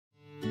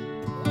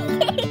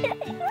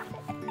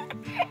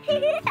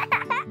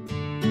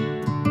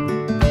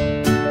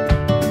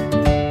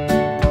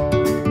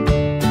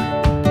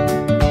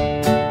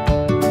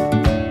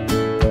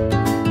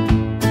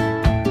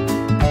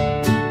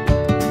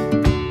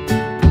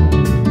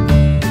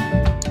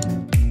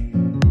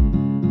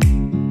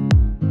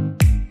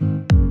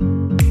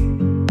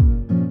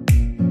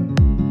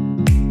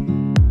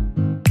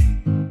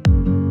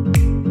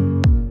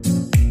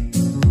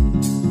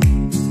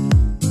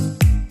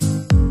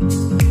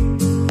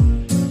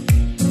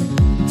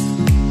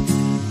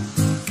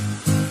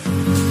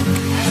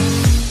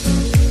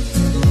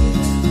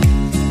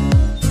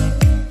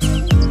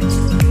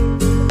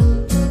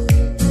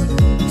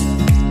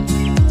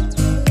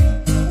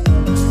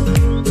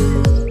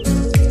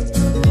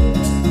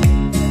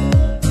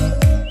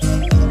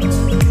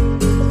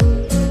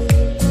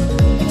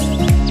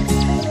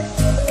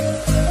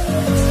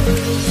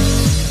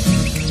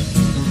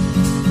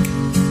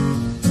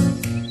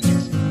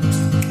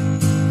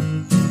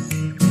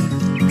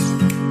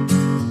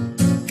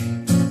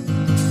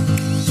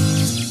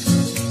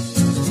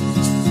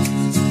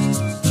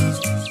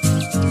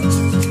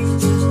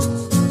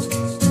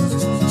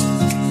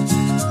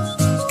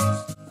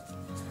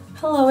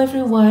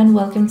everyone,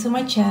 welcome to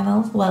my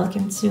channel,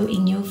 welcome to a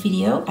new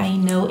video. I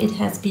know it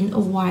has been a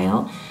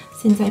while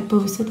since I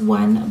posted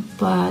one,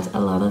 but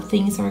a lot of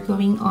things are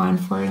going on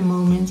for the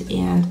moment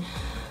and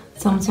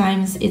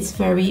sometimes it's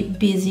very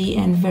busy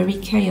and very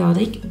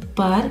chaotic.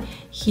 But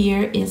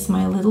here is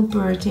my little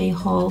birthday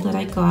haul that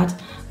I got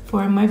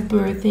for my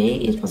birthday.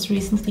 It was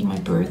recently my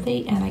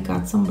birthday and I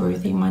got some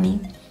birthday money.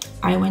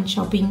 I went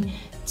shopping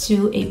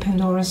to a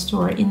Pandora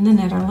store in the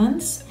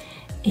Netherlands.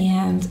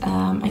 And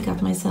I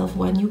got myself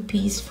one new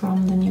piece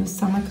from the new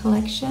summer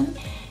collection,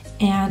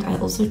 and I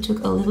also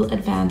took a little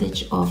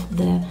advantage of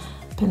the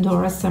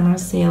Pandora summer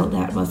sale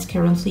that was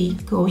currently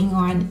going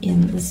on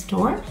in the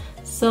store.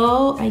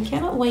 So I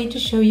cannot wait to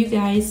show you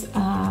guys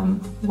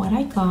what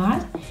I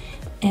got.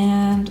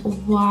 And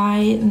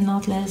why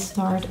not, let us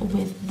start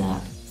with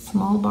the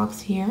small box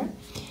here.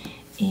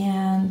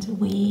 And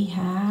we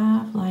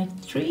have like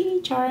 3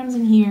 charms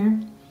in here.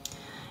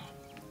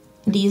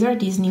 These are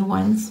Disney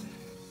ones.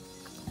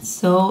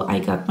 So I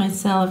got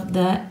myself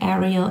the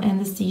Ariel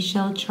and the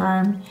seashell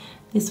charm.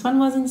 This one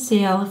was in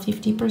sale,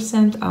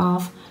 50%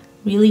 off.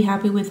 Really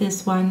happy with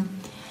this one.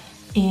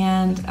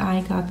 And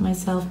I got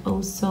myself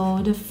also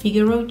the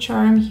Figaro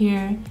charm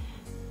here.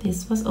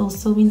 This was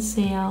also in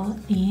sale.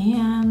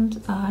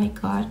 And I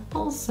got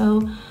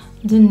also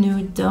the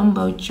new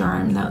Dumbo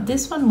charm. Now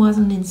this one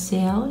wasn't in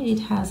sale.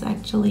 It has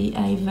actually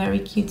a very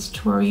cute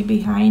story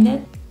behind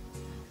it.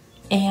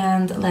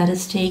 And let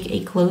us take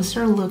a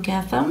closer look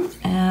at them.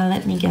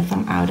 Let me get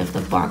them out of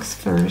the box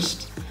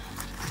first,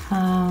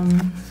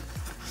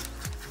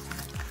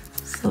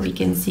 so we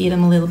can see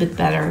them a little bit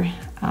better.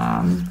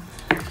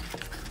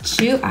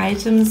 2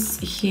 items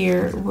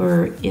here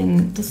were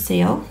in the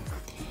sale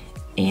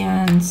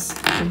and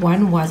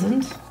one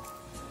wasn't.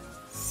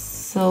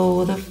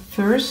 So the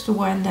first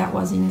one that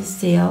was in the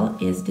sale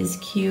is this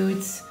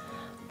cute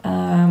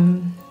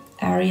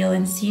Ariel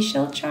and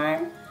seashell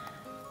charm.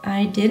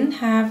 I didn't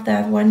have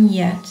that one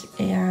yet,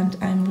 and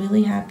I'm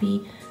really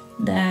happy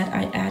that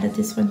I added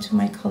this one to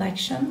my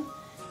collection,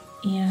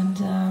 and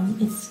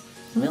it's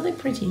really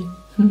pretty.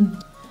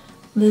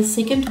 The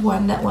second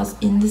one that was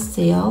in the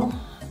sale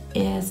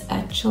is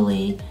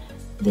actually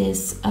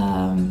this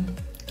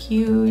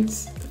cute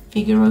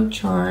Figaro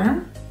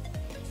charm,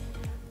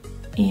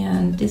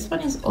 and this one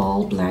is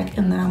all black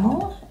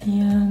enamel,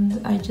 and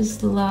I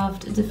just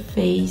loved the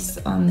face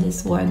on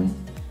this one.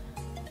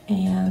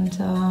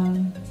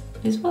 And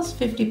this was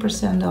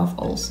 50% off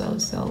also,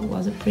 so it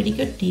was a pretty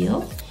good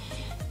deal.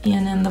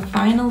 And then the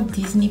final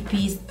Disney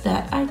piece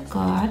that I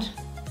got,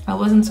 I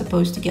wasn't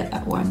supposed to get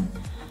that one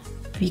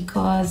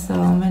because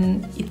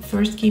when it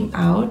first came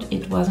out,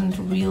 it wasn't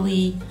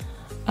really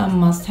a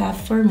must-have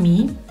for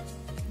me.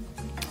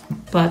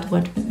 But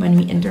when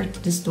we entered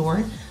the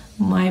store,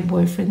 my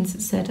boyfriend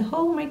said,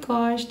 "Oh my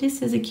gosh,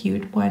 this is a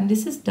cute one,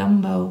 this is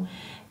Dumbo."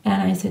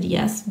 And I said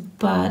yes,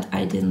 but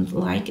I didn't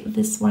like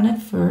this one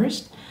at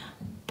first.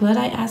 But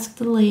I asked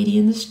the lady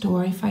in the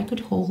store if I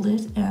could hold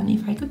it and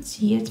if I could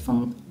see it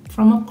from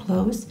up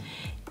close.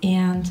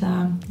 And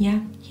yeah,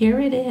 here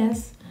it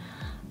is.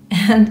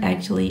 And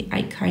actually,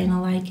 I kind of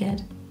like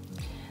it.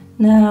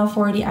 Now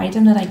for the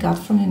item that I got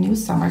from the new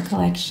summer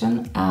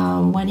collection,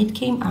 when it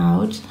came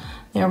out,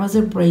 there was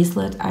a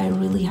bracelet I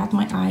really had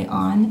my eye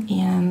on,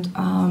 and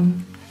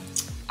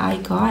I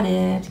got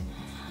it.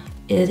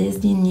 It is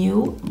the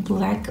new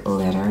black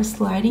leather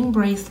sliding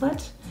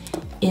bracelet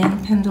in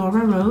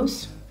Pandora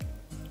Rose.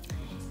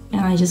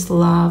 And I just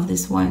love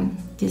this one.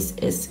 This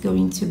is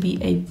going to be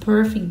a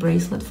perfect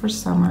bracelet for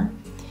summer.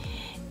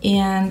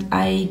 And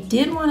I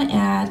did want to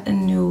add a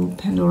new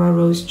Pandora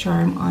Rose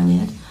charm on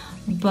it,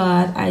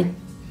 but I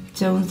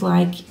don't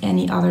like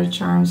any other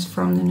charms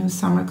from the new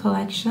summer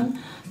collection.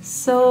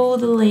 So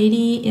the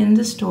lady in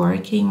the store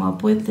came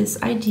up with this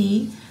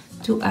idea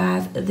to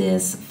add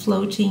this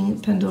floating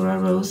Pandora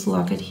Rose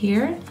locket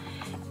here.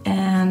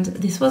 And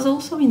this was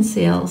also in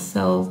sale,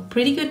 so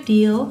pretty good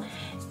deal.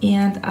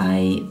 And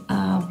I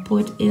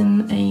put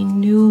in a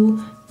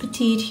new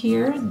petite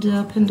here,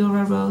 the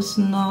Pandora Rose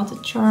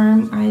knot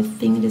charm, I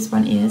think this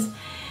one is.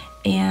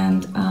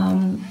 And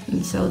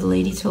so the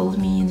lady told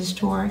me in the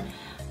store,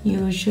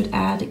 you should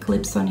add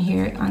clips on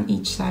here on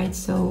each side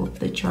so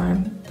the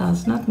charm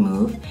does not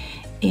move.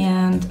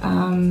 And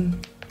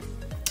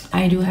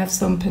I do have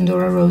some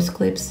Pandora Rose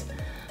clips,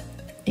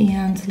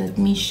 and let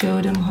me show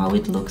them how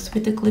it looks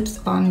with the clips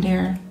on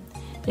there.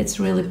 It's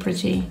really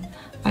pretty.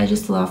 I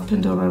just love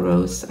Pandora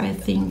Rose. I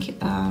think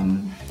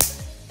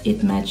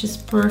it matches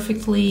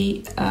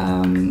perfectly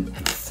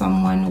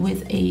someone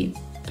with a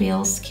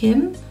pale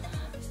skin,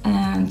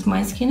 and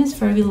my skin is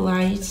very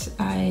light.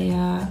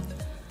 I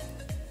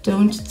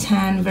don't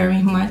tan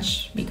very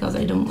much because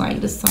I don't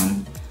like the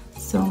sun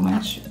so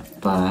much,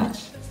 but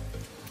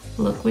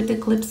look with the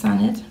clips on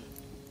it.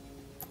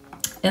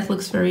 It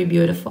looks very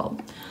beautiful.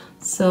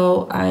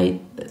 So I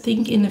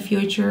think in the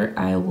future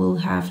I will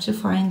have to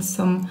find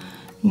some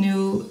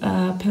new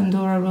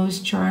Pandora Rose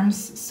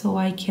charms so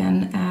I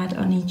can add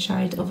on each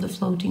side of the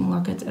floating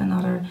locket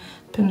another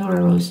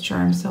Pandora Rose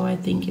charm. So I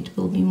think it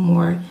will be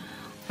more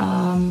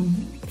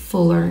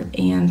fuller,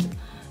 and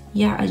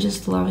yeah, I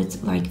just love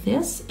it like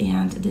this,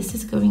 and this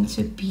is going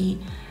to be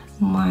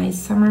my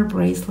summer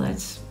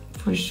bracelet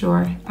for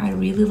sure. I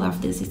really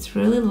love this. It's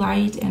really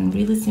light and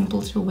really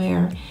simple to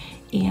wear,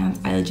 and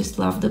I just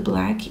love the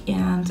black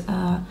and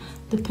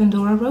the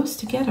Pandora rose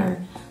together.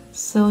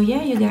 So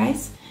yeah, you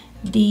guys,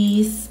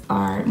 these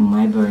are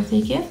my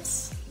birthday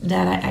gifts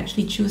that I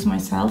actually choose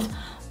myself,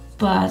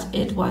 but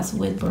it was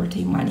with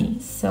birthday money.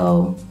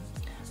 So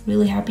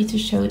really happy to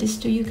show this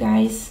to you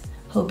guys.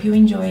 Hope you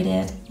enjoyed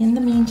it. In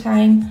the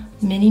meantime,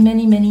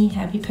 many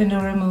happy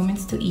Pandora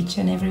moments to each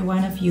and every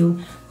one of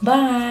you.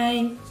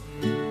 Bye!